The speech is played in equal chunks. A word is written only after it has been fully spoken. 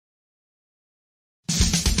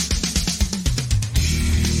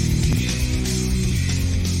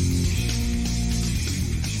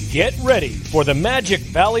Get ready for the Magic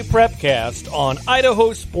Valley Prepcast on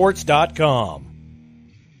idahosports.com.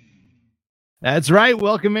 That's right.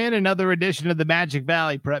 Welcome in another edition of the Magic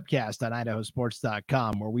Valley Prepcast on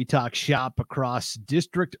idahosports.com, where we talk shop across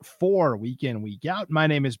District 4 week in, week out. My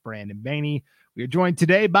name is Brandon Bainey. We are joined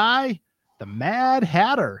today by the Mad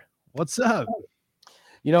Hatter. What's up?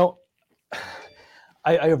 You know,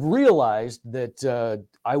 I have realized that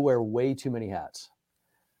I wear way too many hats.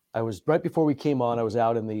 I was right before we came on, I was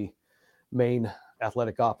out in the main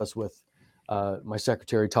athletic office with my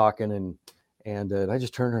secretary talking, and I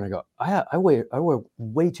just turned to her and I go, I wear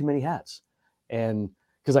way too many hats. And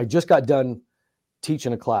because I just got done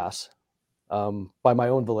teaching a class by my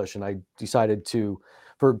own volition, I decided to,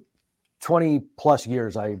 for 20 plus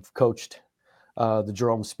years, I've coached the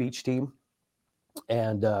Jerome speech team.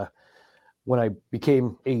 And when I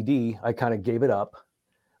became AD, I kind of gave it up,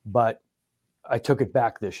 but I took it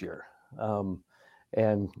back this year.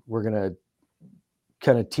 And we're going to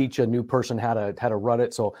kind of teach a new person how to run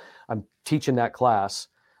it. So I'm teaching that class,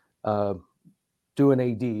 doing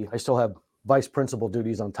AD. I still have vice principal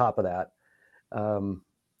duties on top of that,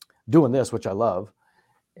 doing this, which I love,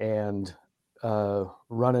 and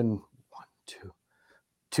running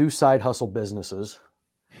two side hustle businesses,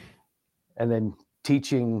 and then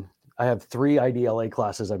teaching. I have 3 IDLA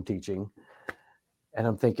classes I'm teaching, and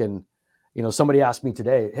I'm thinking, somebody asked me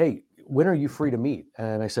today, hey, when are you free to meet?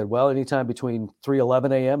 And I said, well, anytime between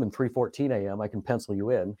 3:11 a.m. and 3:14 a.m. I can pencil you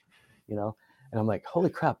in, and I'm like, holy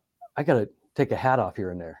crap, I got to take a hat off here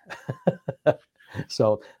and there.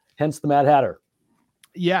 So hence the Mad Hatter.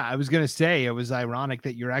 Yeah, I was going to say, it was ironic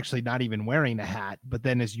that you're actually not even wearing a hat. But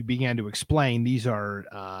then as you began to explain, these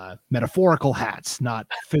are metaphorical hats, not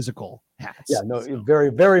physical hats. Yeah, no, very,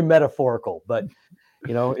 very metaphorical. But,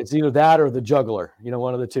 it's either that or the juggler,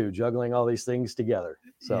 one of the two, juggling all these things together.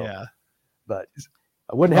 So, yeah. But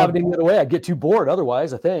I wouldn't have it any other way. I'd get too bored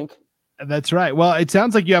otherwise, I think. That's right. Well, it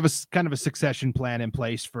sounds like you have a kind of a succession plan in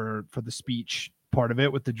place for the speech part of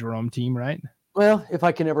it with the Jerome team, right? Well, if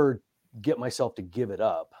I can ever get myself to give it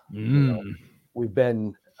up. We've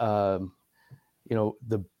been, I'll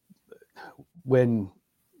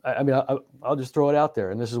just throw it out there.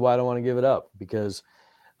 And this is why I don't want to give it up, because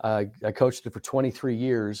I coached it for 23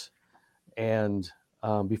 years and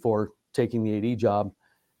before taking the AD job.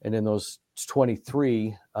 And in those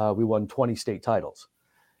 23, we won 20 state titles.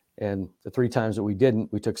 And the 3 times that we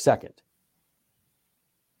didn't, we took second.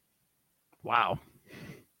 Wow.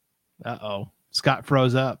 Uh-oh. Scott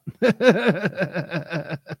froze up.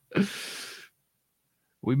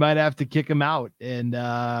 We might have to kick him out and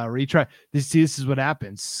retry. This is what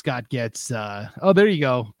happens. Scott gets there you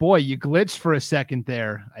go. Boy, you glitched for a second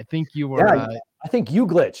there. I think you were I think you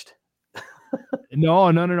glitched.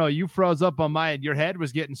 No. You froze up on my end. Your head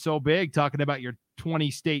was getting so big talking about your 20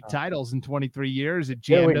 state titles in 23 years. It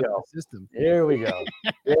jammed up the system. Here we go.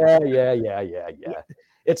 Yeah.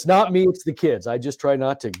 It's not me, it's the kids. I just try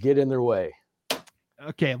not to get in their way.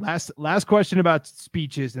 Okay, last question about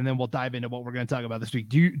speeches, and then we'll dive into what we're going to talk about this week.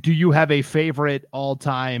 Do you have a favorite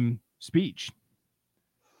all-time speech?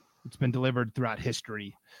 It's been delivered throughout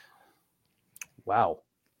history. Wow.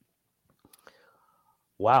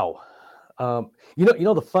 The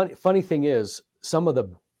funny thing is, some of the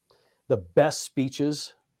best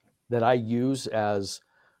speeches that I use as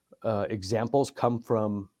examples come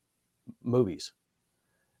from movies.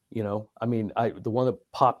 The one that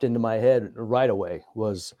popped into my head right away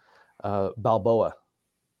was Balboa,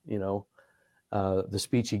 the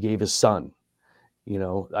speech he gave his son.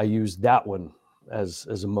 I use that one as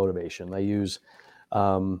a motivation. I use,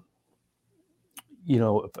 any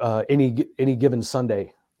given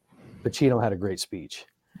Sunday, Pacino had a great speech.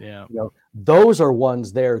 Yeah. Those are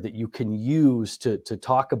ones there that you can use to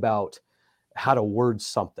talk about how to word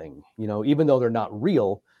something, even though they're not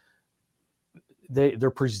real.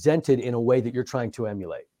 They're presented in a way that you're trying to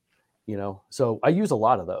emulate, so I use a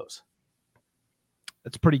lot of those.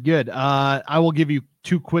 That's pretty good. I will give you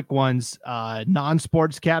 2 quick ones.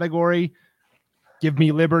 Non-sports category, give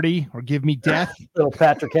me liberty or give me death. Little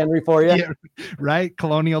Patrick Henry for you. Yeah, right.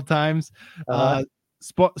 Colonial times.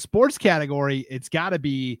 Sports category, it's got to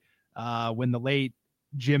be when the late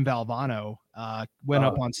Jim Valvano went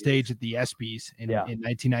up on stage at the ESPYs in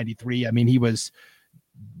 1993. I mean, he was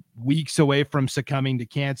weeks away from succumbing to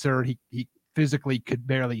cancer. He physically could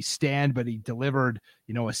barely stand, but he delivered,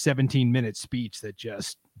 a 17-minute speech that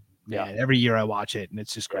just, every year I watch it and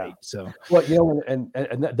it's just great. So, well, and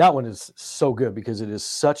that one is so good because it is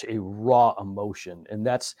such a raw emotion. And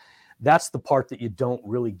that's the part that you don't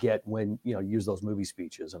really get when, you use those movie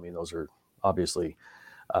speeches. I mean, those are obviously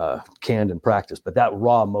canned in practice, but that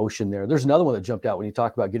raw emotion there. There's another one that jumped out when you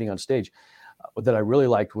talk about getting on stage that I really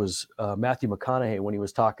liked was Matthew McConaughey when he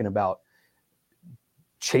was talking about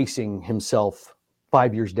chasing himself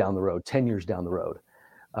 5 years down the road, 10 years down the road.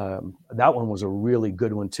 That one was a really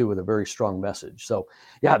good one too, with a very strong message. So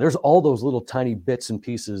yeah, there's all those little tiny bits and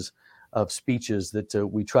pieces of speeches that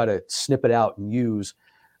we try to snip it out and use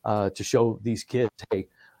to show these kids, hey,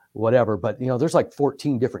 whatever. But, there's like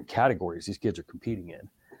 14 different categories these kids are competing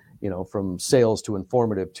in, from sales to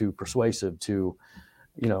informative to persuasive to,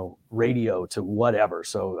 radio to whatever.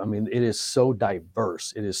 So, I mean, it is so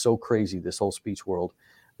diverse. It is so crazy, this whole speech world,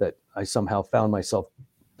 that I somehow found myself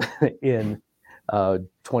in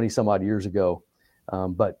 20 some odd years ago.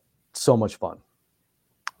 But so much fun.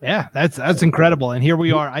 Yeah, that's incredible. And here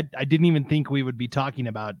we are. I didn't even think we would be talking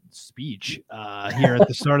about speech here at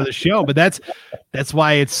the start of the show, but that's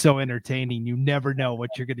why it's so entertaining. You never know what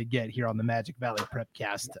you're going to get here on the Magic Valley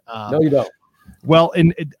Prepcast. No, you don't. Well,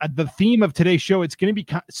 and the theme of today's show, it's going to be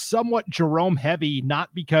somewhat Jerome heavy, not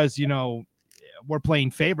because, we're playing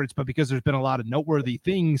favorites, but because there's been a lot of noteworthy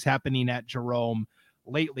things happening at Jerome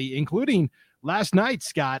lately, including last night,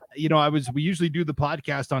 Scott. We usually do the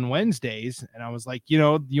podcast on Wednesdays, and I was like, you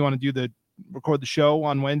want to record the show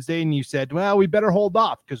on Wednesday? And you said, well, we better hold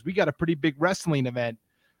off because we got a pretty big wrestling event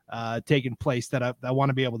taking place that I want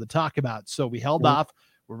to be able to talk about. So we held off.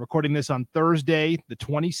 We're recording this on Thursday, the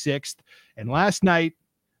 26th. And last night,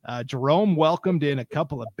 Jerome welcomed in a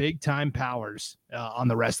couple of big time powers on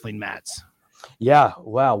the wrestling mats. Yeah.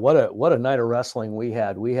 Wow. What a night of wrestling we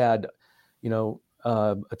had. We had,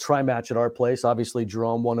 a tri match at our place. Obviously,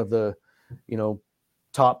 Jerome, one of the,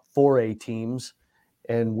 top 4A teams,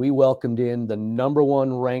 and we welcomed in the number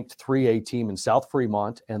 1 ranked 3A team in South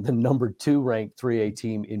Fremont and the number 2 ranked 3A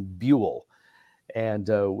team in Buell. And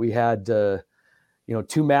we had,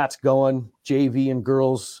 2 mats going, JV and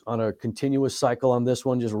girls on a continuous cycle on this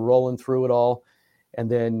one, just rolling through it all. And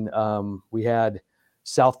then we had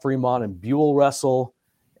South Fremont and Buell wrestle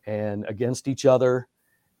and against each other.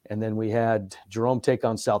 And then we had Jerome take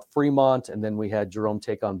on South Fremont, and then we had Jerome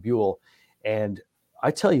take on Buell. And I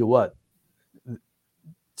tell you what,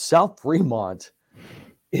 South Fremont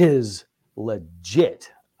is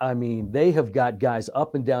legit. I mean, they have got guys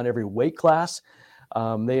up and down every weight class.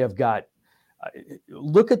 They have got,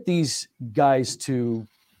 look at these guys to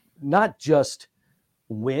not just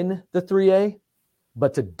win the 3A,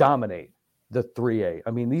 but to dominate the 3A.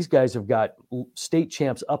 I mean, these guys have got state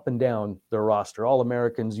champs up and down their roster, all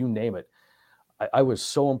Americans, you name it. I was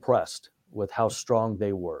so impressed with how strong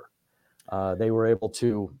they were. They were able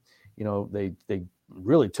to, they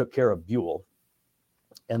really took care of Buell,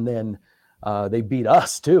 and then they beat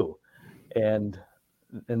us too. And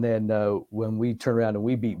then when we turn around and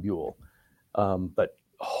we beat Buell, but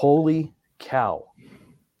holy cow,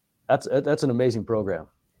 that's an amazing program.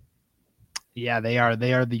 Yeah, they are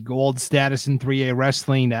the gold status in 3A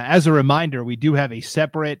wrestling. As a reminder, we do have a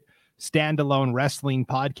separate standalone wrestling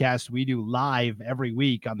podcast we do live every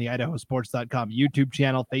week on the idahosports.com YouTube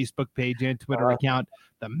channel, Facebook page, and Twitter account,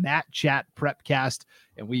 the Matt Chat Prepcast.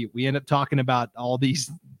 And we end up talking about all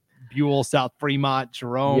these Buell, South Fremont,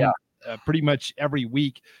 Jerome, pretty much every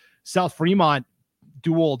week. South Fremont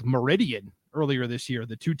dueled Meridian earlier this year,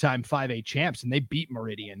 the 2-time 5A champs, and they beat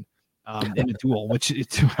Meridian in a duel, which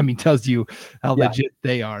tells you how legit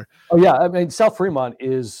they are. Oh yeah. I mean, South Fremont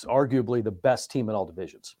is arguably the best team in all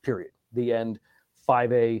divisions, period. The end,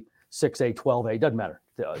 5A, 6A, 12A, doesn't matter.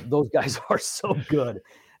 Those guys are so good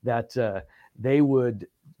that they would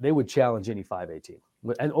challenge any 5A team.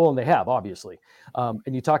 And they have, obviously.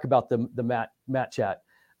 And you talk about the Matt Chat,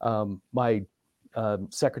 my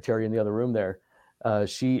secretary in the other room there,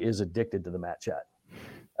 she is addicted to the Matt Chat.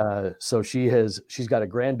 So she's got a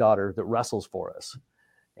granddaughter that wrestles for us.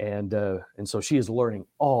 And so she is learning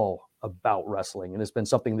all about wrestling. And it's been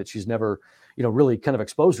something that she's never, really kind of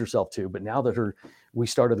exposed herself to. But now that we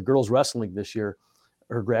started the girls wrestling this year,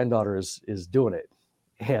 her granddaughter is doing it.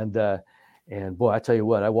 And boy, I tell you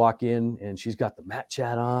what, I walk in and she's got the Matt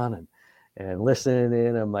Chat on and listening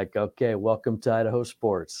in. I'm like, okay, welcome to Idaho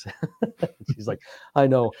Sports. She's like, I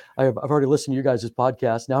know, I've already listened to you guys'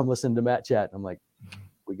 podcast. Now I'm listening to Matt Chat. I'm like,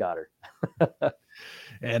 we got her.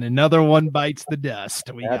 And another one bites the dust.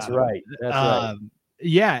 That's right. That's right.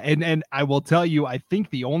 Yeah, and I will tell you, I think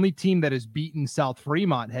the only team that has beaten South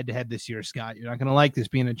Fremont head-to-head this year, Scott, you're not going to like this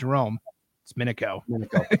being a Jerome, it's Minico.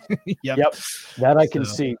 Yep. That I can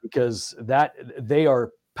see, because they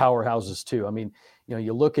are powerhouses too. I mean,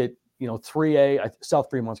 you look at, 3A, South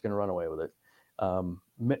Fremont's going to run away with it.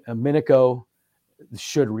 Minico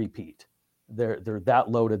should repeat. They're that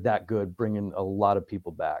loaded, that good, bringing a lot of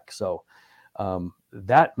people back. So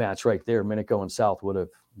That match right there, Minico and South, would have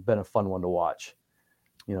been a fun one to watch.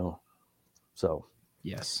 So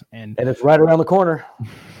yes, and it's right around the corner.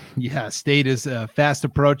 Yeah, state is fast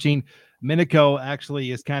approaching. Minico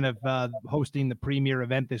actually is kind of hosting the premier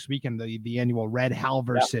event this weekend, the annual Red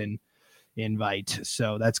Halverson invite.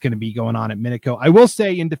 So that's going to be going on at Minico. I will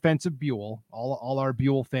say, in defense of Buell, all our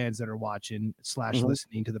Buell fans that are watching /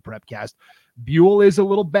 listening to the Prepcast, Buell is a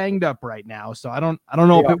little banged up right now. So I don't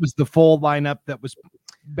know if it was the full lineup that was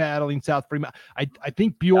battling South Fremont. I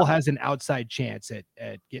think Buell has an outside chance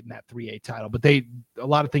at getting that 3A title, but a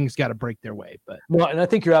lot of things got to break their way. But no, and I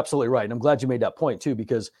think you're absolutely right. And I'm glad you made that point too,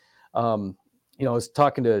 because I was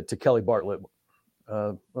talking to Kelly Bartlett,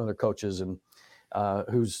 one of their coaches, and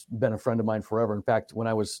who's been a friend of mine forever. In fact, when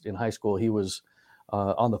I was in high school, he was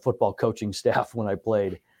on the football coaching staff when I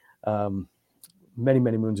played many,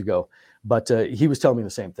 many moons ago. But he was telling me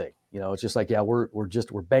the same thing. It's just like,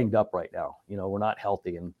 we're banged up right now. We're not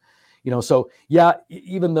healthy. And, so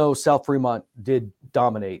even though South Fremont did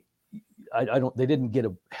dominate, they didn't get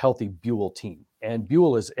a healthy Buell team. And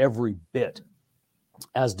Buell is every bit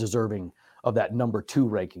as deserving of that number 2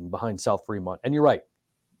 ranking behind South Fremont. And you're right.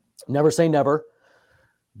 Never say never,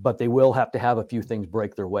 but they will have to have a few things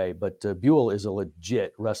break their way. But Buell is a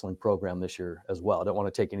legit wrestling program this year as well. I don't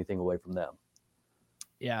want to take anything away from them.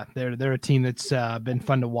 Yeah, they're a team that's been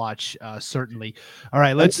fun to watch, certainly. All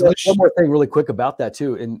right, let's one more thing really quick about that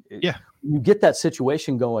too. And you get that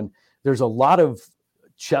situation going. There's a lot of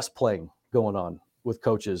chess playing going on with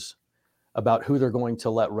coaches about who they're going to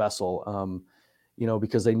let wrestle,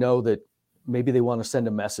 because they know that maybe they want to send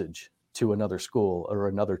a message to another school or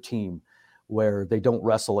another team where they don't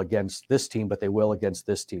wrestle against this team, but they will against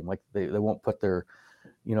this team. Like they won't put their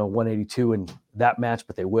 182 in that match,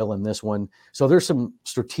 but they will in this one. So there's some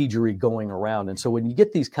strategery going around. And so when you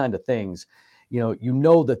get these kind of things,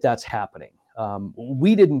 that that's happening.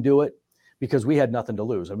 We didn't do it because we had nothing to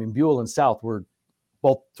lose. I mean, Buell and South were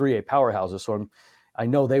both 3A powerhouses. So I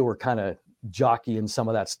know they were kind of jockeying some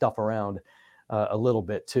of that stuff around a little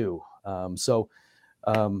bit too.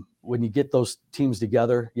 When you get those teams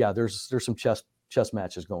together, there's some chess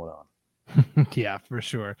matches going on. Yeah, for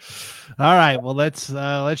sure. All right, well let's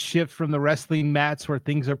shift from the wrestling mats where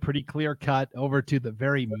things are pretty clear cut over to the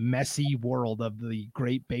very messy world of the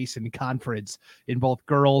Great Basin Conference in both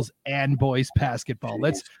girls and boys basketball.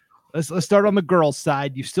 Let's start on the girls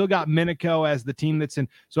side. You've still got Minico as the team that's in.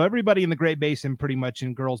 So everybody in the Great Basin pretty much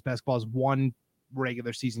in girls basketball has one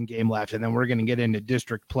regular season game left, and then we're going to get into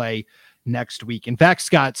district play next week. In fact,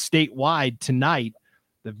 Scott, statewide tonight,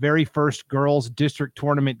 the very first girls district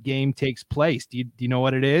tournament game takes place. Do you know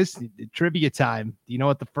what it is? Trivia time. Do you know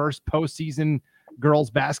what the first postseason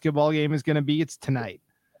girls basketball game is going to be? It's tonight.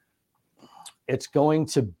 It's going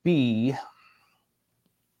to be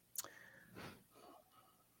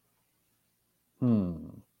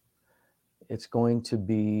It's going to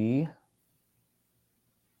be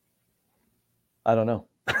I don't know.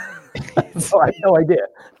 So I have no idea.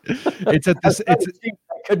 It's at this. I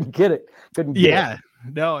couldn't get it.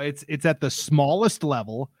 No, it's at the smallest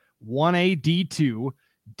level, 1A D2,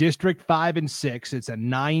 District 5 and 6. It's a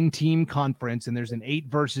 9-team conference, and there's an 8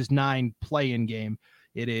 versus 9 play-in game.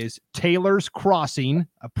 It is Taylor's Crossing,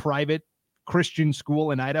 a private Christian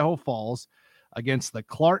school in Idaho Falls, against the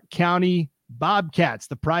Clark County Bobcats,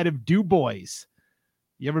 the pride of Du Bois.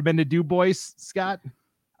 You ever been to Du Bois, Scott?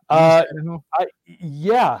 I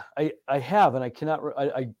have, and I cannot.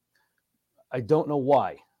 I don't know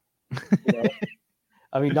why.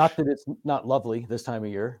 I mean, not that it's not lovely this time of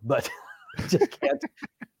year, but I just can't.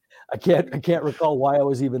 I can't recall why I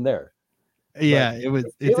was even there. Yeah, but it was.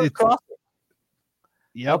 It's crossing.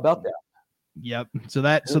 Yep. How about that? Yep. So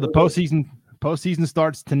the postseason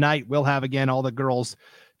starts tonight. We'll have again all the girls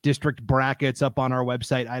district brackets up on our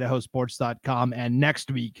website, idahosports.com, and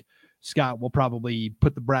next week, Scott will probably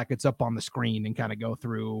put the brackets up on the screen and kind of go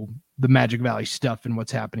through the Magic Valley stuff and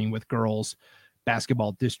what's happening with girls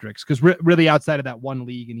basketball districts. Because really outside of that one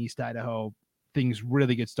league in East Idaho, things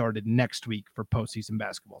really get started next week for postseason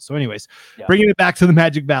basketball. So anyways, bringing it back to the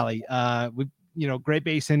Magic Valley, Great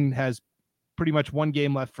Basin has pretty much one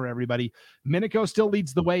game left for everybody. Minico still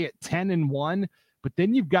leads the way at 10-1, but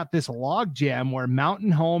then you've got this log jam where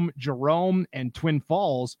Mountain Home, Jerome, and Twin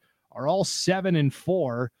Falls are all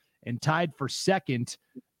 7-4 and tied for second.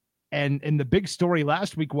 And the big story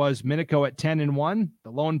last week was Minico at 10-1.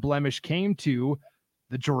 The lone blemish came to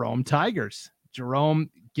the Jerome Tigers.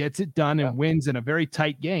 Jerome gets it done and wins in a very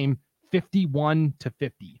tight game,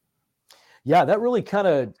 51-50. Yeah, that really kind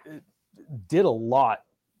of did a lot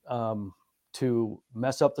to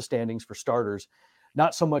mess up the standings for starters.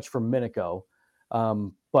 Not so much for Minico,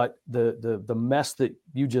 But the mess that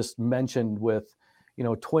you just mentioned with,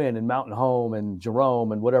 Twin and Mountain Home and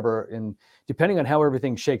Jerome and whatever, and depending on how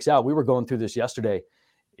everything shakes out, we were going through this yesterday.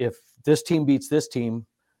 If this team beats this team,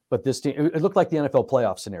 but this team, it looked like the NFL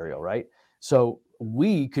playoff scenario, right? So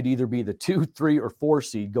we could either be the 2, 3, or 4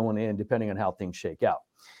 seed going in, depending on how things shake out.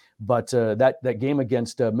 But that game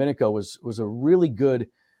against Minico was a really good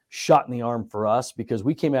shot in the arm for us, because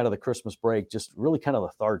we came out of the Christmas break just really kind of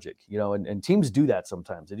lethargic, and teams do that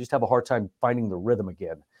sometimes. They just have a hard time finding the rhythm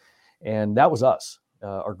again. And that was us,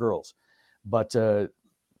 our girls. But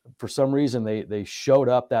for some reason, they showed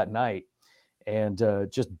up that night and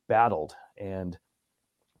just battled. And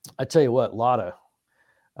I tell you what,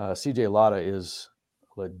 CJ Lotta is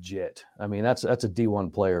legit. I mean, that's a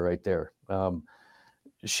D1 player right there.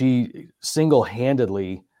 She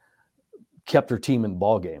single-handedly kept her team in the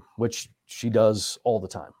ball game, which she does all the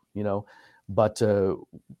time, but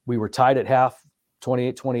we were tied at half,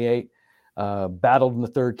 28-28, battled in the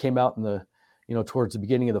third, came out in the, towards the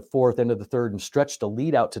beginning of the fourth, end of the third, and stretched a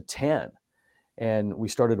lead out to 10. And we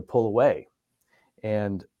started to pull away,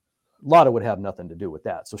 and Lotta would have nothing to do with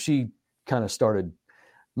that. So she kind of started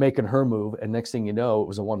making her move. And next thing you know, it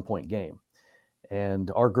was a 1-point game,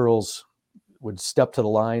 and our girls would step to the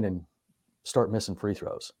line and start missing free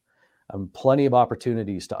throws. Plenty of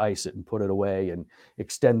opportunities to ice it and put it away and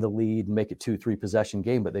extend the lead and make it 2-3 possession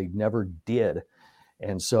game, but they never did.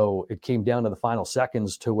 And so it came down to the final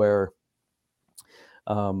seconds to where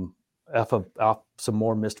off some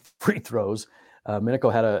more missed free throws,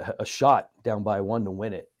 Minico had a shot down by 1 to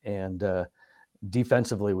win it. And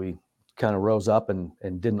defensively, we kind of rose up and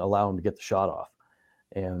didn't allow them to get the shot off.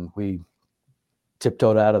 And we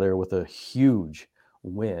tiptoed out of there with a huge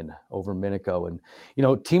win over Minico. And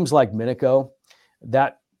teams like Minico,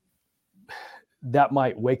 that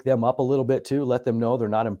might wake them up a little bit too, let them know they're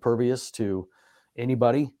not impervious to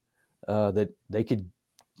anybody, that they could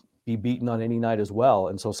be beaten on any night as well.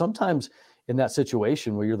 And so sometimes in that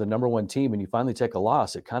situation where you're the number 1 team and you finally take a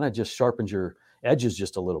loss, it kind of just sharpens your edges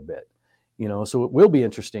just a little bit, so it will be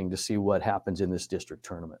interesting to see what happens in this district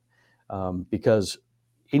tournament, because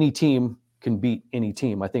any team can beat any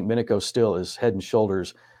team. I think Minico still is head and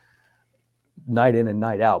shoulders, night in and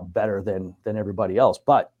night out, better than everybody else.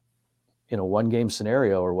 But in a 1-game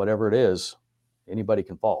scenario or whatever it is, anybody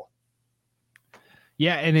can fall.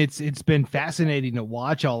 Yeah, and it's been fascinating to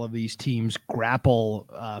watch all of these teams grapple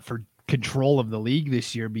for control of the league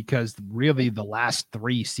this year, because really the last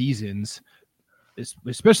 3 seasons,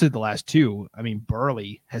 especially the last 2, I mean,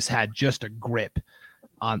 Burley has had just a grip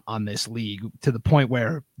on this league to the point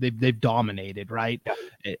where they've dominated, right?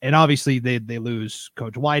 Yeah. And obviously they lose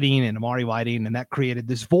Coach Whiting and Amari Whiting, and that created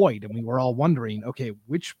this void. And we were all wondering, okay,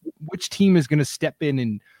 which team is going to step in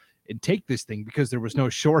and take this thing, because there was no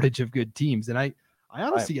shortage of good teams. And I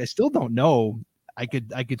honestly, I still don't know. I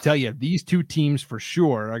could tell you these 2 teams for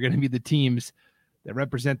sure are going to be the teams that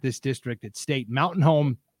represent this district at state. Mountain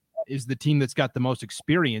Home is the team that's got the most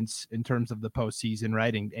experience in terms of the postseason,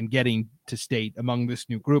 right? And getting to state among this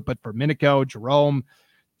new group. But for Minico, Jerome,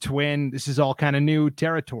 Twin, this is all kind of new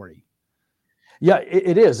territory. Yeah,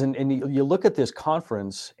 it is. And you look at this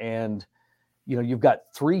conference and, you've got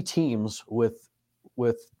 3 teams with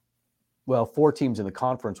 4 teams in the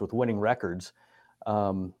conference with winning records.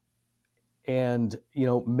 And,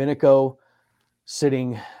 Minico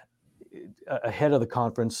sitting ahead of the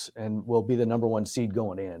conference and will be the number 1 seed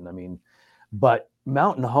going in. I mean, but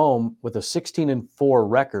Mountain Home with a 16-4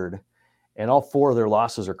 record, and all 4 of their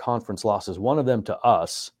losses are conference losses, one of them to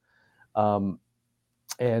us.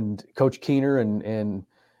 And Coach Keener and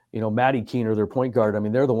Maddie Keener, their point guard, I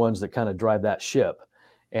mean, they're the ones that kind of drive that ship,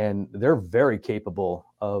 and they're very capable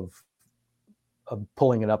of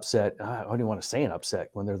pulling an upset. I don't even want to say an upset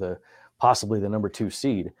when they're possibly the number 2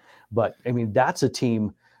 seed. But I mean, that's a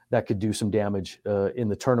team that could do some damage in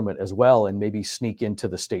the tournament as well, and maybe sneak into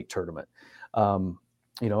the state tournament.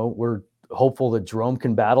 We're hopeful that Jerome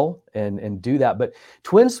can battle and do that. But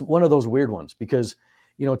Twins, one of those weird ones, because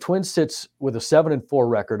Twins sits with a 7-4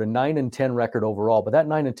 record, a 9-10 record overall. But that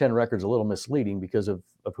 9-10 record is a little misleading because of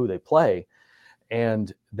who they play,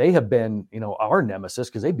 and they have been our nemesis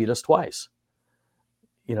because they beat us twice.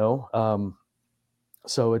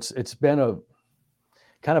 So it's been a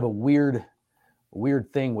kind of a weird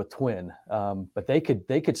thing with Twin, but they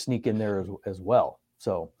could sneak in there as well.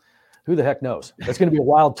 So who the heck knows? That's going to be a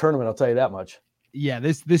wild tournament, I'll tell you that much. Yeah,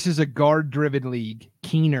 this is a guard-driven league.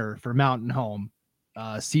 Keener for Mountain Home,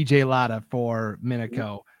 CJ Lotta for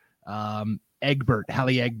Minico,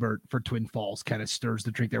 Hallie Egbert for Twin Falls kind of stirs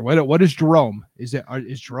the drink there. What is Jerome? Is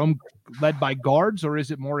Jerome led by guards, or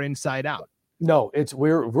is it more inside out? No,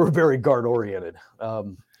 we're very guard oriented.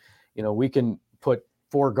 We can put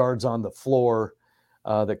 4 guards on the floor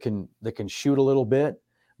that can shoot a little bit,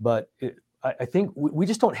 but I think we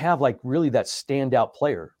just don't have like really that standout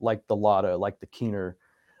player like the Lotta, like the Keener.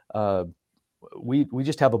 We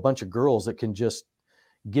just have a bunch of girls that can just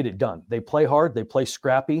get it done. They play hard, they play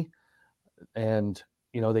scrappy, and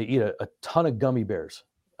they eat a ton of gummy bears.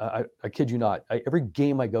 I kid you not. Every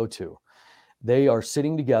game I go to, they are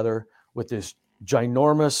sitting together with this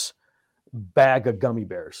ginormous bag of gummy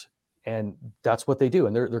bears, and that's what they do.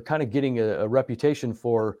 And they're kind of getting a reputation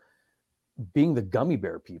for being the gummy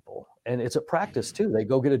bear people. And it's a practice too. They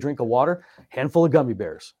go get a drink of water, handful of gummy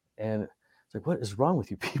bears, and it's like, what is wrong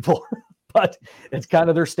with you people? But it's kind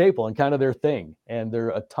of their staple and kind of their thing. And they're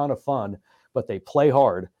a ton of fun, but they play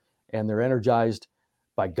hard and they're energized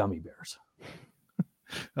by gummy bears.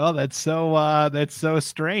 Oh, that's so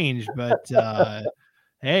strange. But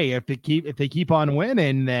hey, if they keep on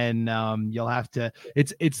winning, then you'll have to.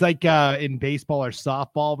 It's like in baseball or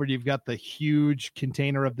softball where you've got the huge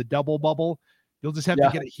container of the double bubble. You'll just have to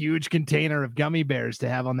get a huge container of gummy bears to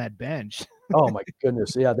have on that bench. Oh my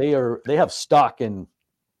goodness, yeah, they have stock in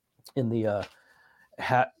the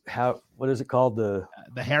what is it called, the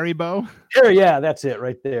Haribo? Yeah, that's it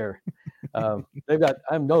right there. They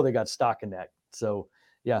got stock in that. So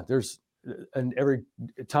yeah, and every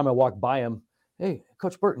time I walk by them, hey,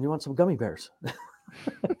 Coach Burton, you want some gummy bears?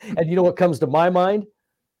 And you know what comes to my mind?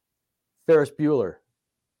 Ferris Bueller.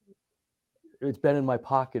 It's been in my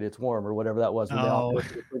pocket. It's warm, or whatever that was. When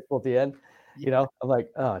at the end, I'm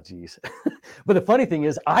like, oh, geez. But the funny thing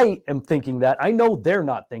is, I am thinking that. I know they're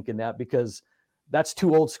not thinking that because that's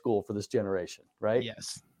too old school for this generation, right?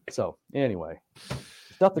 Yes. So anyway,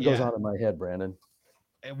 stuff that goes on in my head, Brandon.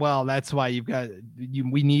 Well, that's why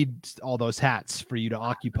we need all those hats for you to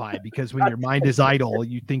occupy, because when your mind is idle,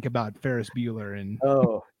 you think about Ferris Bueller and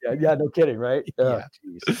yeah, no kidding, right? Yeah.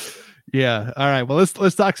 Yeah. All right. Well,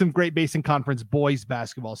 let's talk some Great Basin Conference boys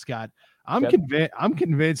basketball, Scott. I'm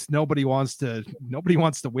convinced nobody wants to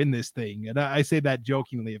win this thing. And I say that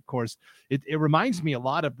jokingly, of course. It reminds me a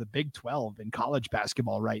lot of the Big 12 in college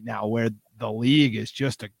basketball right now, where the league is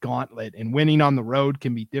just a gauntlet and winning on the road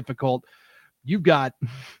can be difficult. You've got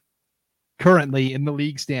currently in the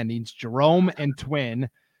league standings, Jerome and Twin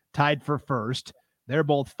tied for first. They're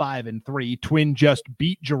both 5-3. Twin just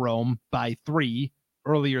beat Jerome by 3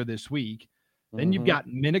 earlier this week. Then you've got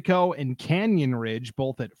Minico and Canyon Ridge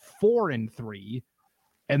both at 4-3.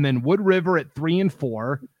 And then Wood River at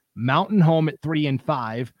 3-4, Mountain Home at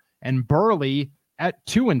 3-5, and Burley at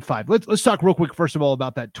 2-5. Let's talk real quick, first of all,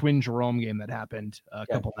 about that Twin Jerome game that happened a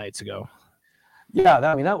couple nights ago. Yeah,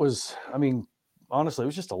 honestly, it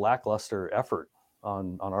was just a lackluster effort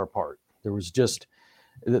on our part. There was just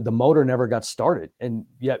the motor never got started, and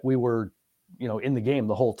yet we were, in the game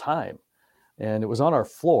the whole time, and it was on our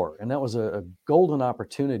floor, and that was a golden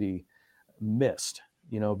opportunity missed,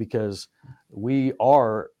 because we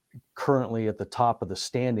are currently at the top of the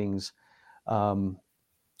standings,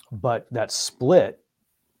 but that split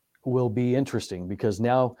will be interesting because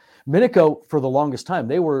now Minico, for the longest time,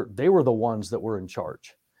 they were the ones that were in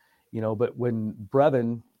charge. But when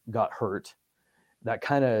Brevin got hurt, that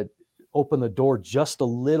kind of opened the door just a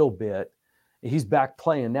little bit. He's back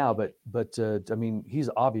playing now, but he's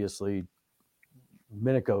obviously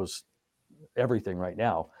Minico's everything right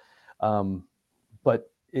now.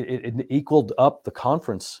 But it equaled up the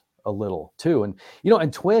conference a little too. And,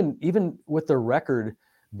 and Twin, even with their record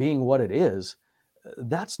being what it is,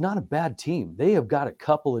 that's not a bad team. They have got a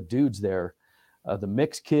couple of dudes there, the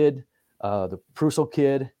Mix kid, the Prussel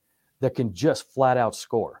kid, that can just flat out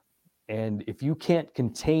score. And if you can't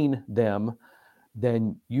contain them,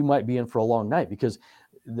 then you might be in for a long night because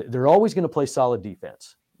they're always going to play solid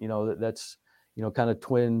defense. That's, kind of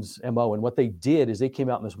Twins' MO. And what they did is they came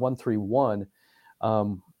out in this 1-3-1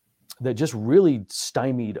 that just really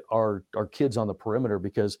stymied our kids on the perimeter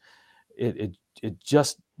because it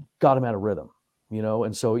just got them out of rhythm,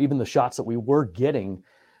 And so even the shots that we were getting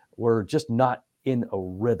were just not in a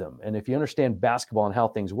rhythm. And if you understand basketball and how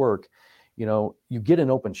things work, you get an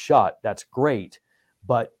open shot, that's great.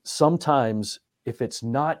 But sometimes if it's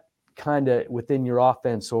not kind of within your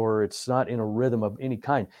offense or it's not in a rhythm of any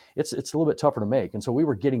kind, it's a little bit tougher to make. And so we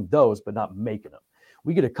were getting those, but not making them.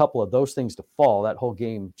 We get a couple of those things to fall, that whole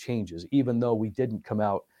game changes, even though we didn't come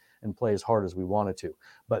out and play as hard as we wanted to.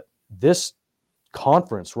 But this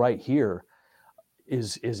conference right here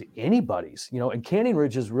is anybody's, and Canyon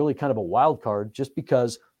Ridge is really kind of a wild card just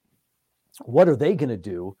because what are they going to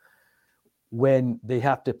do when they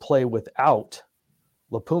have to play without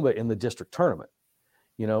La Puma in the district tournament?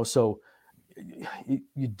 So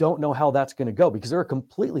you don't know how that's going to go because they're a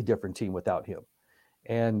completely different team without him.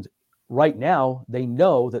 And right now they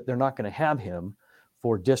know that they're not going to have him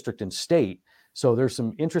for district and state. So there's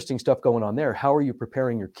some interesting stuff going on there. How are you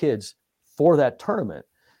preparing your kids for that tournament,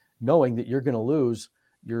 knowing that you're going to lose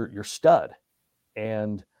your stud?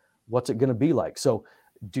 And what's it going to be like? So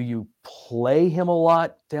do you play him a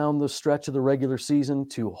lot down the stretch of the regular season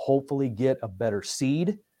to hopefully get a better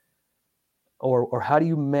seed? Or how do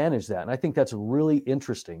you manage that? And I think that's really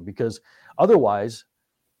interesting because otherwise,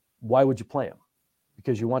 why would you play him?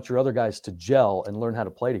 Because you want your other guys to gel and learn how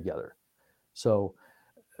to play together. So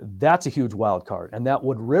that's a huge wild card. And that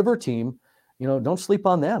Wood River team, don't sleep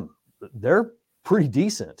on them. They're pretty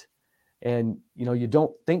decent. And, you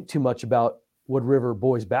don't think too much about Wood River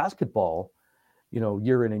boys basketball,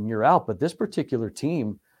 year in and year out. But this particular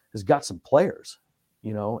team has got some players,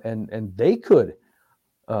 and they could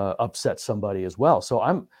upset somebody as well. So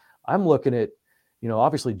I'm looking at,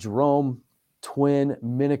 obviously Jerome, Twin,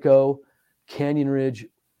 Minico, Canyon Ridge,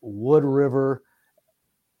 Wood River.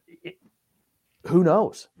 Who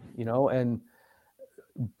knows, and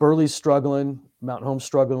Burley's struggling, Mountain Home's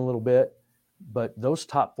struggling a little bit, but those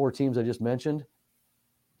top 4 teams I just mentioned,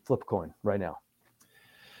 flip a coin right now.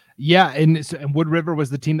 Yeah, and Wood River was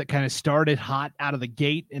the team that kind of started hot out of the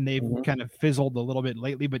gate, and they've kind of fizzled a little bit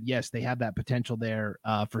lately. But yes, they have that potential there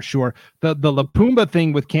for sure. The La Pumba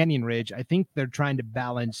thing with Canyon Ridge, I think they're trying to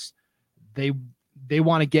balance. They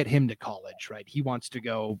want to get him to college, right? He wants to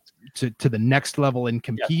go to the next level and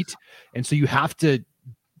compete, yes. And so you have to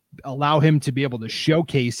allow him to be able to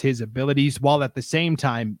showcase his abilities while at the same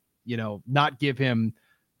time, not give him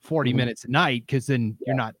 40 minutes a night, because then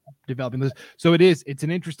you're not developing this. So it's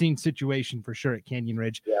an interesting situation for sure at Canyon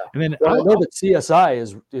Ridge. Yeah. And then I know that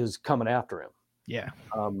CSI is coming after him. Yeah.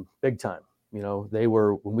 Big time. They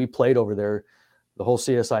were, when we played over there, the whole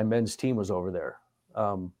CSI men's team was over there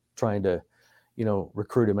trying to,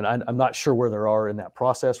 recruit him. And I'm not sure where they are in that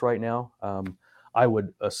process right now. I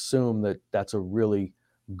would assume that that's a really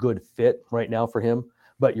good fit right now for him.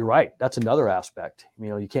 But you're right. That's another aspect.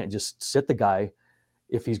 You can't just sit the guy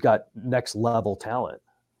if he's got next level talent.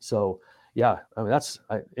 So yeah, that's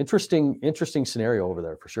an interesting scenario over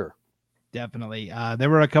there for sure. Definitely. There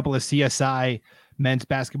were a couple of CSI men's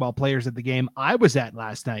basketball players at the game I was at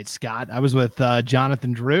last night, Scott. I was with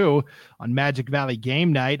Jonathan Drew on Magic Valley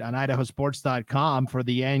game night on idahosports.com for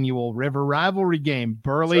the annual River Rivalry game,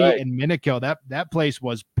 Burley and Minico. That place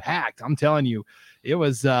was packed. I'm telling you, it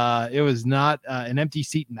was not an empty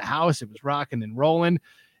seat in the house. It was rocking and rolling.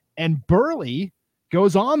 And Burley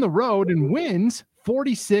goes on the road and wins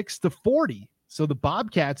 46-40. So the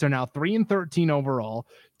Bobcats are now 3-13 overall,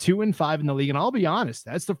 2-5 in the league. And I'll be honest,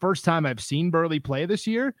 that's the first time I've seen Burley play this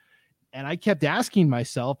year. And I kept asking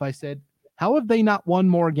myself, I said, how have they not won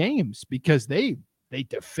more games? Because they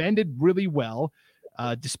defended really well,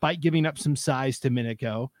 despite giving up some size to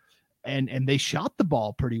Minico. And they shot the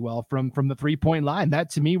ball pretty well from the 3-point line. That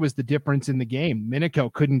to me was the difference in the game.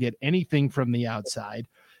 Minico couldn't get anything from the outside.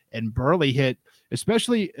 And Burley hit,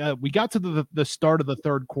 especially we got to the start of the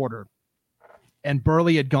third quarter, and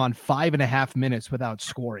Burley had gone 5.5 minutes without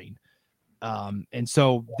scoring. And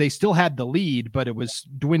so they still had the lead, but it was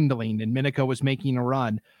dwindling, and Minico was making a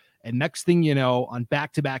run. And next thing you know, on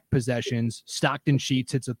back-to-back possessions, Stockton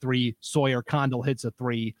Sheets hits a 3, Sawyer Condell hits a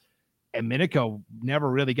 3, and Minico never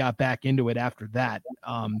really got back into it after that.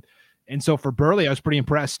 And so for Burley, I was pretty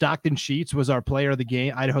impressed. Stockton Sheets was our player of the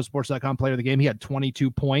game, idahosports.com player of the game. He had 22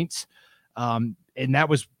 points, and that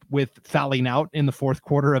was with fouling out in the fourth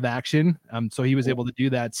quarter of action. So he was able to do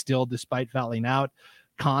that still despite fouling out.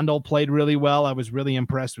 Condell played really well. I was really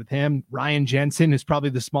impressed with him. Ryan Jensen is probably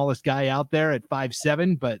the smallest guy out there at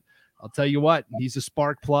 5'7", but I'll tell you what, he's a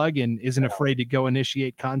spark plug and isn't afraid to go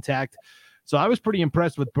initiate contact. So I was pretty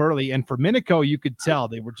impressed with Burley. And for Minico, you could tell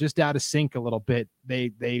they were just out of sync a little bit.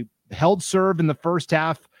 They held serve in the first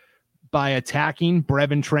half by attacking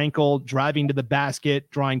Brevin Tranquil, driving to the basket,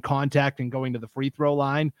 drawing contact, and going to the free throw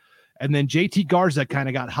line. And then JT Garza kind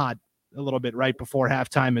of got hot a little bit right before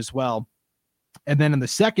halftime as well. And then in the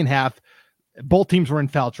second half, both teams were in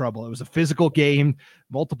foul trouble. It was a physical game.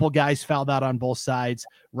 Multiple guys fouled out on both sides.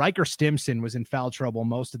 Riker Stimson was in foul trouble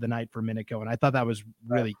most of the night for Minico, and I thought that was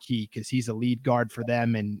really key because he's a lead guard for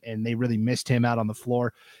them, and they really missed him out on the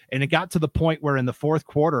floor. And it got to the point where in the fourth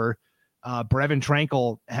quarter, Brevin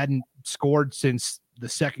Tranquil hadn't scored since the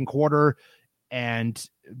second quarter, and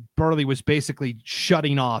Burley was basically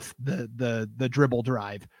shutting off the dribble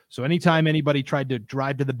drive. So anytime anybody tried to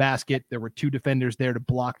drive to the basket, there were two defenders there to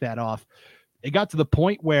block that off. It got to the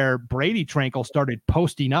point where Brady Tranquil started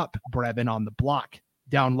posting up Brevin on the block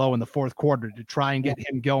down low in the fourth quarter to try and get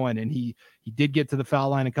him going. And he did get to the foul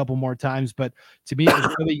line a couple more times, but to me, it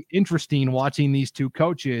was really interesting watching these two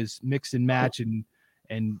coaches mix and match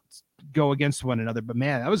and go against one another. But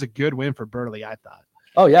man, that was a good win for Burley, I thought.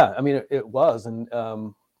 Oh yeah. I mean, it was. And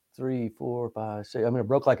 3, 4, 5, 6, I mean, it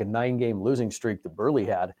broke like a 9-game losing streak that Burley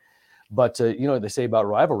had. But, they say about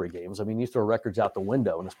rivalry games, I mean, you throw records out the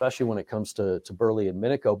window, and especially when it comes to Burley and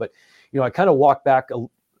Minico. But, I kind of walk back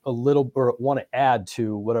a little, or want to add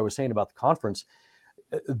to what I was saying about the conference.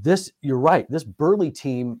 You're right. This Burley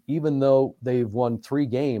team, even though they've won 3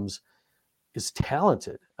 games, is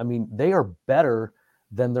talented. I mean, they are better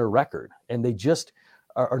than their record, and they just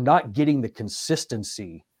are not getting the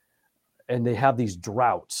consistency, and they have these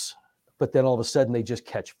droughts, but then all of a sudden they just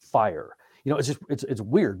catch fire. It's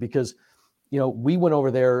weird because, we went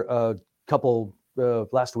over there a couple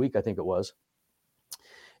last week, I think it was,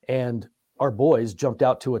 and our boys jumped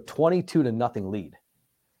out to a 22-0 lead.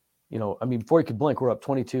 Before you could blink, we're up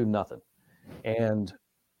 22-0, and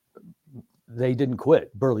they didn't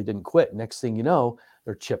quit. Burley didn't quit. Next thing you know,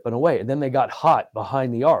 they're chipping away, and then they got hot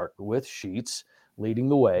behind the arc with Sheets leading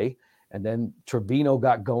the way, and then Trevino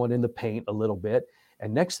got going in the paint a little bit,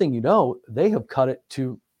 and next thing you know, they have cut it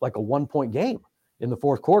to like a 1-point game in the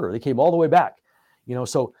fourth quarter. They came all the way back,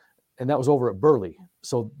 and that was over at Burley.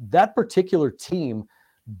 So that particular team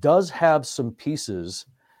does have some pieces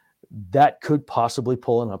that could possibly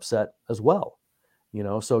pull an upset as well.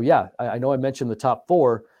 So yeah, I know I mentioned the top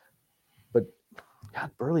 4, but God,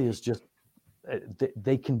 Burley is just,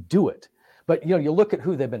 they can do it. But, you look at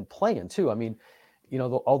who they've been playing too. I mean,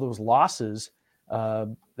 all those losses,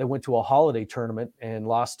 they went to a holiday tournament and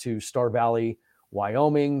lost to Star Valley,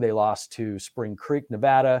 Wyoming. They lost to Spring Creek,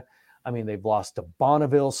 Nevada. I mean, they've lost to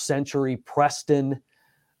Bonneville, Century, Preston,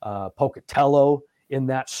 Pocatello in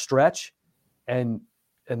that stretch. And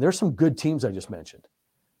there's some good teams I just mentioned,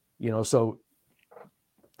 so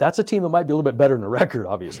that's a team that might be a little bit better than the record,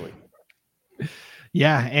 obviously.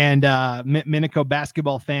 Yeah. And Minico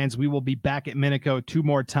basketball fans, we will be back at Minico 2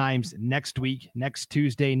 more times next week. Next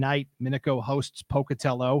Tuesday night, Minico hosts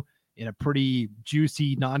Pocatello in a pretty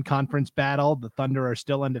juicy non-conference battle. The Thunder are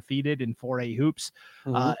still undefeated in 4A hoops.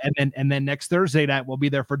 And then next Thursday night, we'll be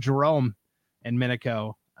there for Jerome and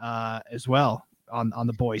Minico as well on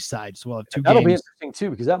the boys' side. So we'll have 2 That'll games. be interesting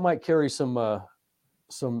too, because that might carry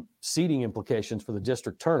some seeding implications for the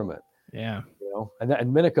district tournament. Yeah.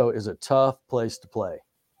 And Minico is a tough place to play.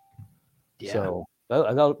 Yeah. So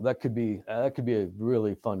that could be a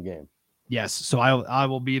really fun game. Yes. So I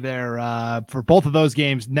will be there for both of those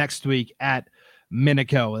games next week at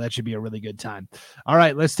Minico. That should be a really good time. All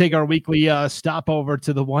right, let's take our weekly stop over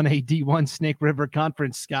to the 1A D1 Snake River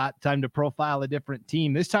Conference, Scott. Time to profile a different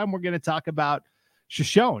team. This time we're going to talk about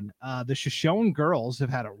Shoshone. The Shoshone girls have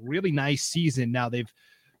had a really nice season. Now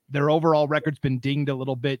their overall record's been dinged a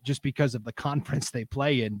little bit just because of the conference they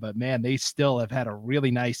play in, but man, they still have had a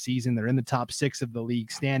really nice season. They're in the top 6 of the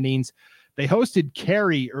league standings. They hosted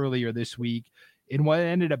Cary earlier this week in what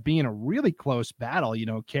ended up being a really close battle.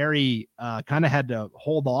 Cary kind of had to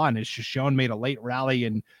hold on as Shoshone made a late rally,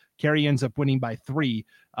 and Cary ends up winning by 3.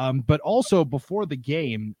 But also before the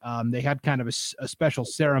game, they had kind of a special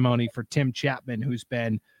ceremony for Tim Chapman, who's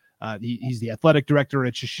been he's the athletic director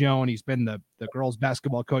at Shoshone. He's been the girls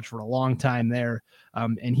basketball coach for a long time there.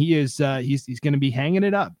 And he's going to be hanging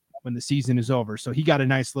it up when the season is over. So he got a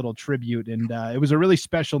nice little tribute, and it was a really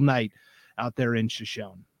special night out there in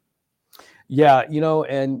Shoshone. Yeah.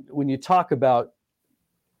 And when you talk about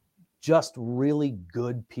just really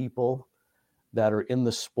good people that are in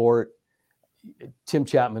the sport, Tim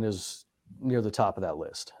Chapman is near the top of that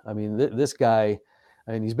list. I mean, this guy,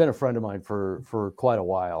 he's been a friend of mine for quite a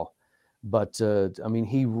while, but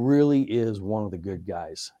he really is one of the good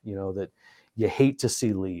guys, that you hate to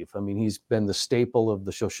see leave. I mean, he's been the staple of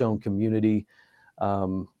the Shoshone community,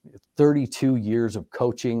 32 years of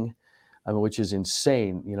coaching, which is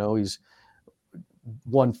insane. He's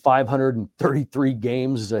won 533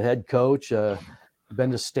 games as a head coach,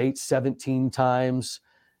 been to state 17 times,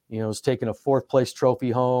 has taken a 4th place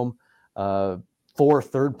trophy home, 4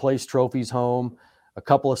 3rd place trophies home, a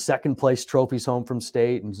couple of 2nd place trophies home from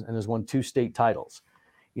state, and has won 2 state titles.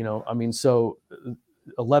 So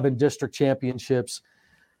 11 district championships,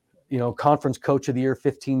 conference coach of the year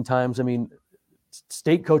 15 times.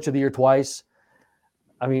 State coach of the year twice.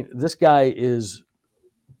 This guy is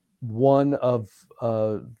one of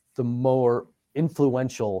the more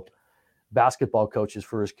influential basketball coaches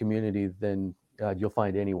for his community than you'll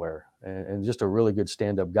find anywhere, and just a really good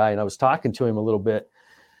stand-up guy. And I was talking to him a little bit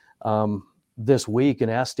this week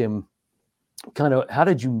and asked him kind of, how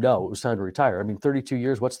did you know it was time to retire? 32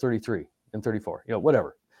 years, what's 33? and 34,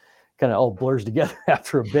 whatever, kind of all blurs together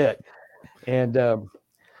after a bit. And,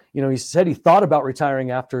 he said he thought about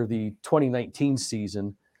retiring after the 2019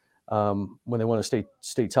 season when they won a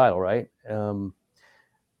state title, right?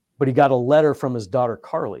 But he got a letter from his daughter,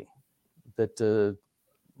 Carly, that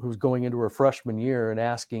who's going into her freshman year and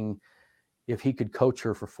asking if he could coach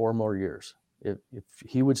her for 4 more years, if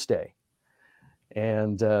he would stay.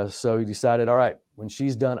 And so he decided, all right, when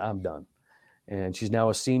she's done, I'm done. And she's now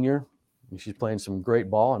a senior, and she's playing some great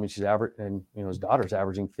ball. I mean, she's average, and his daughter's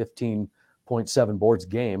averaging 15.7 boards a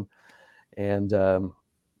game. And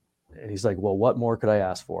he's like, well, what more could I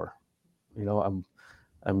ask for? I'm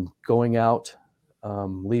going out,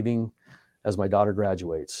 leaving as my daughter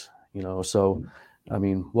graduates. So I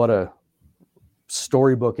mean, what a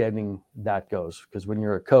storybook ending that goes. Because when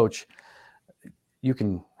you're a coach, you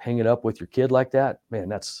can hang it up with your kid like that. Man,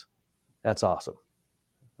 that's awesome.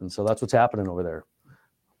 And so that's what's happening over there.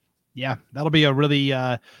 Yeah, that'll be a really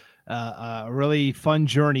fun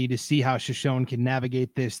journey to see how Shoshone can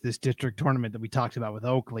navigate this district tournament that we talked about with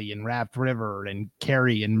Oakley and Raft River and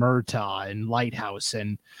Cary and Murtaugh and Lighthouse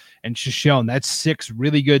and Shoshone. That's 6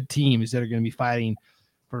 really good teams that are going to be fighting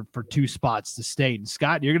for 2 spots to state. And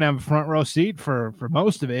Scott, you're going to have a front row seat for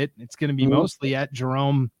most of it. It's going to be mostly at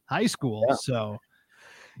Jerome High School. Yeah. So,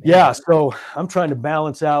 yeah. So I'm trying to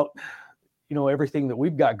balance out, everything that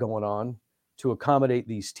we've got going on to accommodate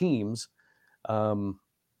these teams. And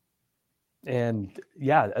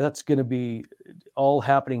yeah, that's going to be all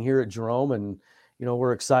happening here at Jerome. And,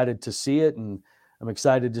 we're excited to see it. And I'm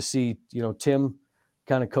excited to see, Tim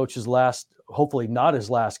kind of coach his hopefully not his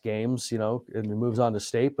last games, and he moves on to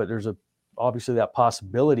state, but there's obviously that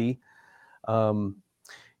possibility. And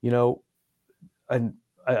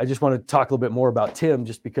I just want to talk a little bit more about Tim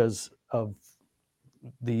just because of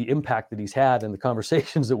the impact that he's had and the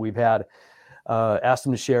conversations that we've had. Asked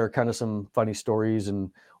him to share kind of some funny stories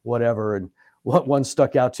and whatever. And one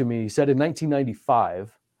stuck out to me. He said in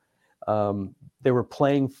 1995, they were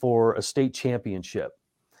playing for a state championship,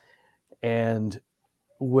 and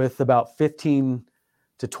with about 15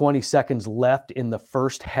 to 20 seconds left in the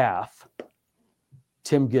first half,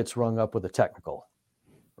 Tim gets rung up with a technical,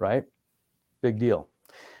 right? Big deal.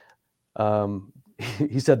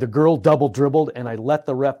 He said the girl double dribbled, and I let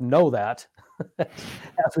the ref know that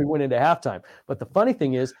as we went into halftime. But the funny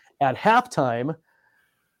thing is, at halftime,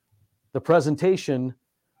 the presentation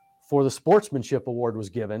for the sportsmanship award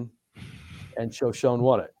was given, and Shoshone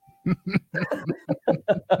won it.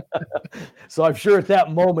 So I'm sure at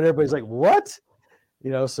that moment everybody's like, "What?"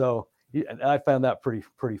 So I found that pretty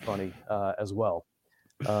funny as well.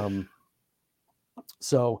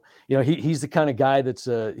 So he's the kind of guy that's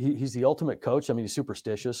he's the ultimate coach. I mean, he's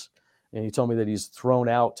superstitious, and he told me that he's thrown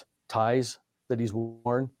out ties that he's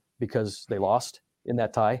worn because they lost in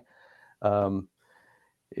that tie. And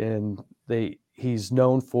he's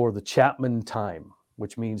known for the Chapman time,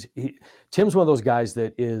 which means Tim's one of those guys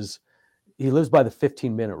that he lives by the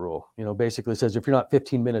 15-minute rule. Basically says if you're not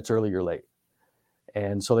 15 minutes early, you're late.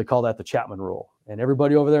 And so they call that the Chapman rule. And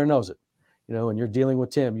everybody over there knows it. And you're dealing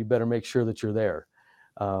with Tim, you better make sure that you're there.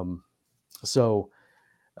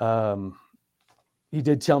 He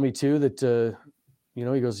did tell me too that, he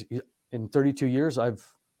goes, in 32 years, I've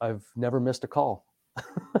never missed a call.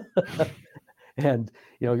 And,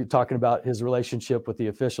 you're talking about his relationship with the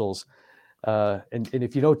officials. And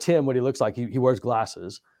if you know Tim, what he looks like, he wears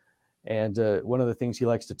glasses. And one of the things he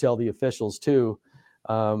likes to tell the officials too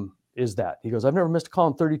is that he goes, I've never missed a call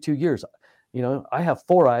in 32 years. I have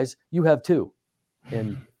 4 eyes, you have 2.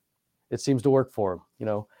 And it seems to work for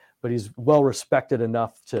him, but he's well respected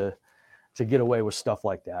enough to get away with stuff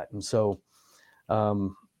like that. And so,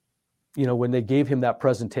 when they gave him that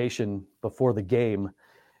presentation before the game,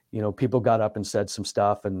 people got up and said some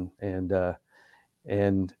stuff and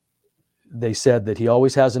they said that he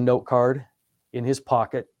always has a note card in his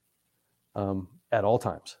pocket at all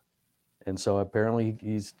times. And so apparently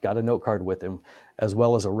he's got a note card with him as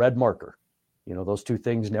well as a red marker. Those 2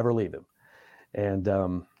 things never leave him. And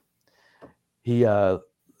he does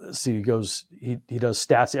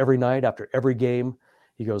stats every night after every game.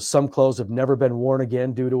 He goes, some clothes have never been worn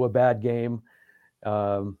again due to a bad game.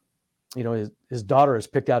 His daughter has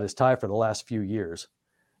picked out his tie for the last few years,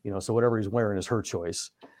 so whatever he's wearing is her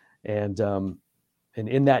choice. And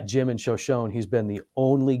in that gym in Shoshone, he's been the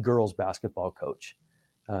only girls basketball coach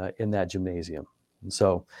in that gymnasium. And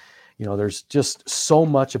so, there's just so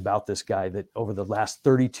much about this guy that over the last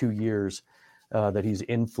 32 years that he's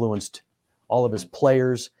influenced all of his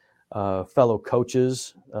players, fellow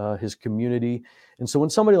coaches, his community. And so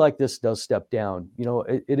when somebody like this does step down,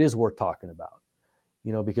 it is worth talking about,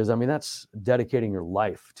 because, that's dedicating your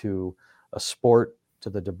life to a sport, to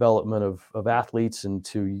the development of athletes and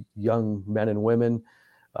to young men and women.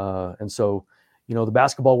 And so, the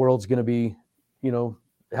basketball world's going to be,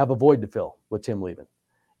 have a void to fill with Tim leaving,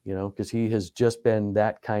 because he has just been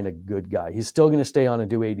that kind of good guy. He's still going to stay on and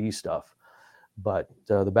do AD stuff, but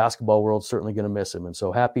the basketball world's certainly going to miss him. And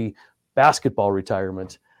so happy basketball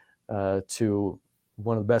retirement to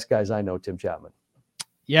one of the best guys I know, Tim Chapman.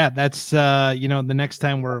 Yeah, that's the next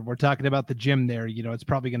time we're talking about the gym there, it's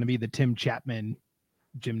probably going to be the Tim Chapman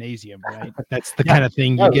gymnasium, right? That's the kind of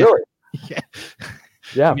thing you get. Really. Yeah.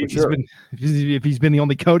 Yeah, for sure. If he's been the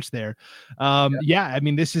only coach there.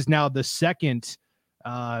 This is now the second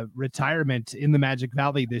retirement in the Magic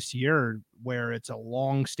Valley this year, where it's a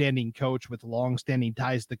long-standing coach with long-standing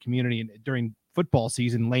ties to the community. And during football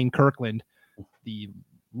season, Lane Kirkland, the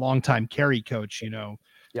longtime Carey coach,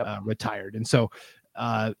 retired. And so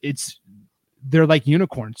they're like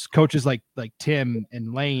unicorns. Coaches like Tim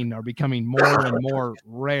and Lane are becoming more and more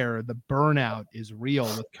rare. The burnout is real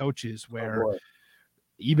with coaches, where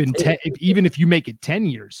even if you make it 10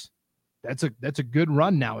 years, that's a good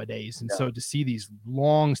run nowadays. And so to see these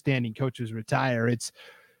long-standing coaches retire, it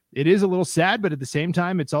is a little sad, but at the same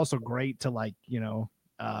time, it's also great to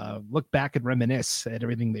look back and reminisce at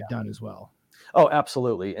everything they've done as well. Oh,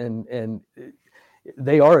 absolutely. And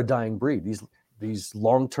they are a dying breed, these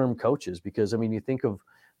long-term coaches, because you think of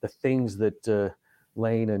the things that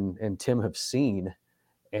Lane and Tim have seen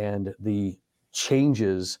and the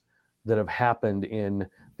changes that have happened in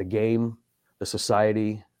the game, the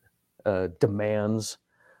society, demands,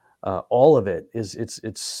 all of it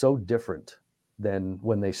it's so different than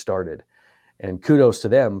when they started. And kudos to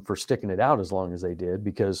them for sticking it out as long as they did,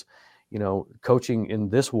 because coaching in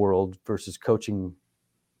this world versus coaching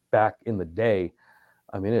back in the day,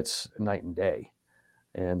 it's night and day.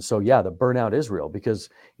 And so the burnout is real, because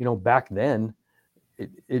back then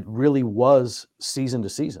it really was season to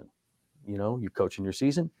season. You coach in your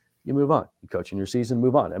season, you move on. You coach in your season,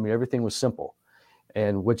 move on. Everything was simple,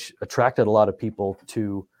 and which attracted a lot of people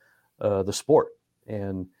to the sport.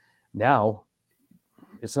 And now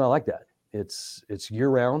it's not like that. It's year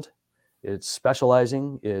round. It's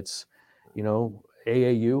specializing. It's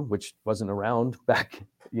AAU, which wasn't around back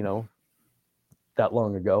that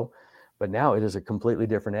long ago, but now it is a completely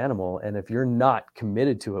different animal. And if you're not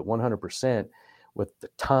committed to it 100% with the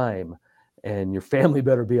time, and your family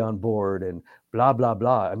better be on board and blah, blah,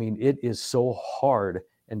 blah. It is so hard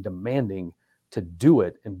and demanding to do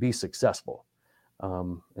it and be successful.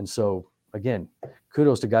 And so, again,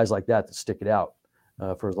 kudos to guys like that stick it out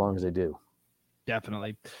for as long as they do.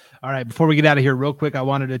 Definitely. All right. Before we get out of here real quick, I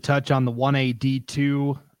wanted to touch on the 1A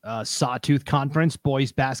D2 Sawtooth Conference,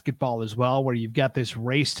 boys basketball as well, where you've got this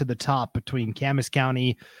race to the top between Camas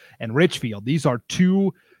County and Richfield. These are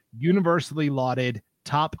two universally lauded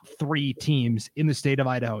top 3 teams in the state of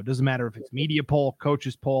Idaho. It doesn't matter if it's media poll,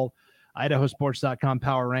 coaches poll, idahosports.com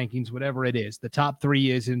power rankings, whatever it is. The top 3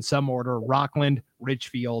 is in some order: Rockland,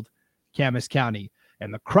 Richfield, Camas County.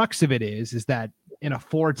 And the crux of it is that in a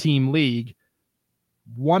 4-team league,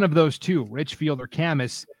 one of those two, Richfield or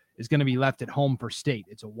Camas, is going to be left at home for state.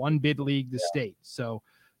 It's a 1-bid league, the state. So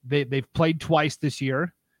they've played twice this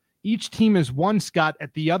year. Each team has won, Scott,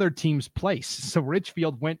 at the other team's place. So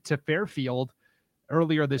Richfield went to Fairfield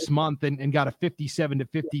earlier this month and got a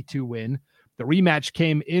 57-52 win. The rematch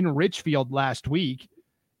came in Richfield last week,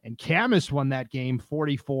 and Camas won that game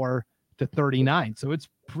 44-39. So it's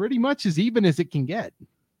pretty much as even as it can get.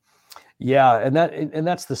 Yeah, and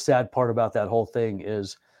that's the sad part about that whole thing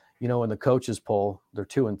is, in the coaches poll, they're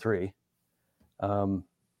 2 and 3.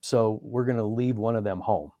 So we're going to leave one of them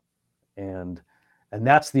home, and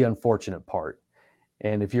that's the unfortunate part.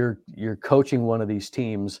 And if you're coaching one of these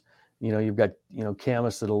teams, you've got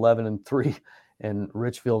Camas at 11 and 3 and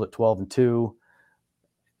Richfield at 12 and 2,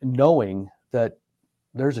 knowing that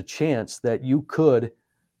there's a chance that you could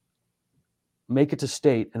make it to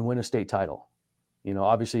state and win a state title.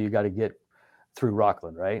 Obviously you got to get through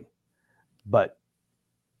Rockland, right? But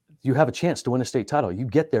you have a chance to win a state title. You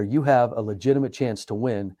get there, you have a legitimate chance to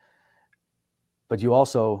win, but you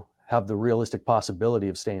also have the realistic possibility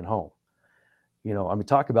of staying home.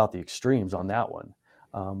 Talk about the extremes on that one.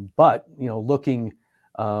 But looking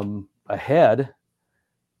ahead,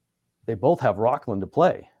 they both have Rockland to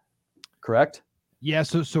play, correct? Yeah.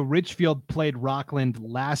 So Richfield played Rockland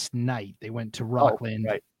last night. They went to Rockland.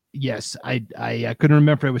 Oh, right. Yes, I couldn't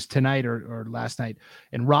remember if it was tonight or last night.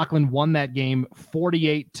 And Rockland won that game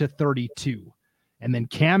 48-32. And then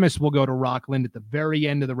Camas will go to Rockland at the very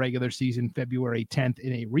end of the regular season, February 10th,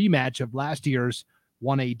 in a rematch of last year's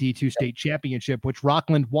 1A D2 state championship, which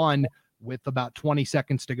Rockland won with about 20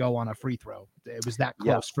 seconds to go on a free throw. It was that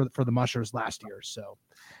close for the Mushers last year. So,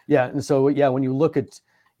 and so when you look at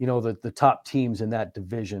the top teams in that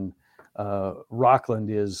division, Rockland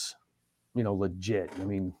is legit. I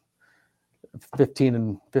mean, 15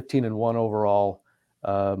 and 1 overall,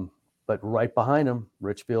 but right behind them,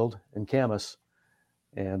 Richfield and Camas,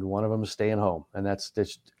 and one of them is staying home, and that's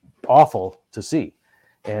just awful to see.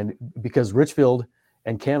 And because Richfield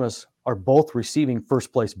and Camas are both receiving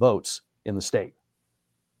first place votes in the state,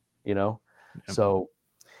 So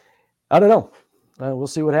I don't know. We'll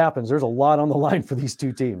see what happens. There's a lot on the line for these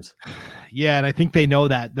two teams. Yeah, and I think they know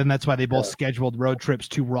that. Then that's why they both scheduled road trips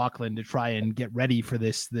to Rockland to try and get ready for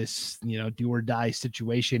this do or die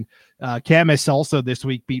situation. Camas also this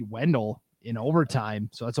week beat Wendell in overtime,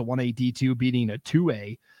 so that's a 1A D2 beating a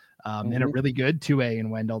 2A, and a really good 2A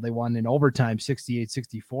in Wendell. They won in overtime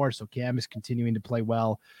 68-64. So Camas continuing to play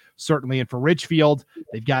well, certainly. And for Richfield,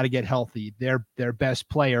 they've got to get healthy. Their best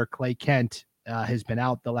player, Clay Kent, has been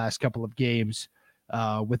out the last couple of games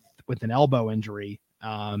with an elbow injury.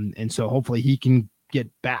 And so hopefully he can get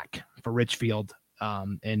back for Richfield,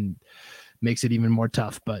 and makes it even more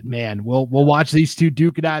tough. But man, we'll watch these two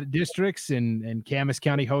duke it out districts, and Camas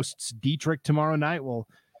County hosts Dietrich tomorrow night.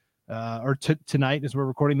 Tonight as we're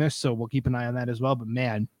recording this. So we'll keep an eye on that as well. But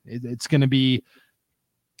man, it's going to be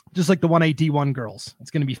just like the 1A D1 girls. It's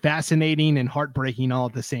going to be fascinating and heartbreaking all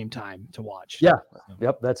at the same time to watch. Yeah.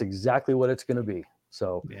 Yep. That's exactly what it's going to be.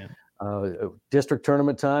 So district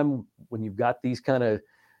tournament time, when you've got these kind of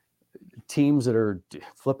teams that are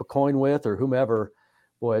flip a coin with or whomever,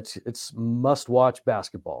 boy, it's must watch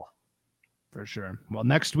basketball. For sure. Well,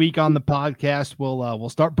 next week on the podcast, we'll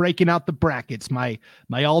start breaking out the brackets. My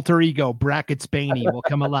alter ego, Brackets Baney, will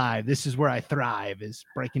come alive. This is where I thrive, is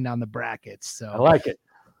breaking down the brackets. So I like it.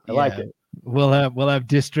 I like it. We'll have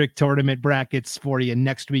district tournament brackets for you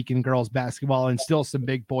next week in girls basketball, and still some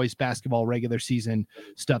big boys basketball regular season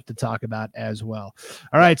stuff to talk about as well.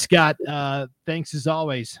 All right, Scott. Thanks as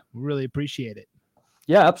always. We really appreciate it.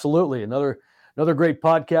 Yeah, absolutely. Another great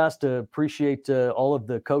podcast. Appreciate all of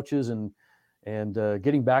the coaches and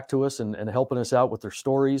getting back to us and helping us out with their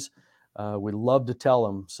stories. We love to tell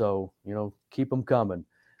them. So, keep them coming.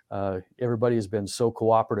 Everybody has been so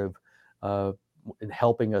cooperative in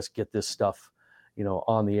helping us get this stuff,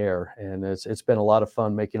 on the air. And it's been a lot of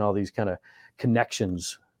fun making all these kind of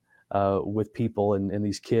connections with people and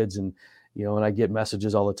these kids. And, and I get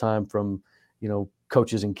messages all the time from,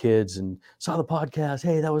 coaches and kids, and saw the podcast.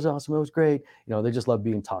 Hey, that was awesome. It was great. They just love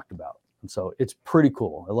being talked about. And so it's pretty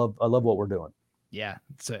cool. I love what we're doing. Yeah,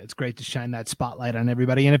 it's great to shine that spotlight on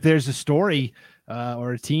everybody. And if there's a story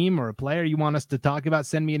or a team or a player you want us to talk about,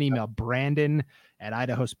 send me an email,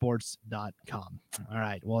 brandon@idahosports.com. All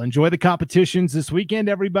right. Well, enjoy the competitions this weekend,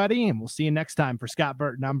 everybody. And we'll see you next time. For Scott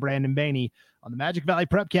Burton, I'm Brandon Baney on the Magic Valley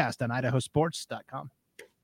Prepcast on idahosports.com.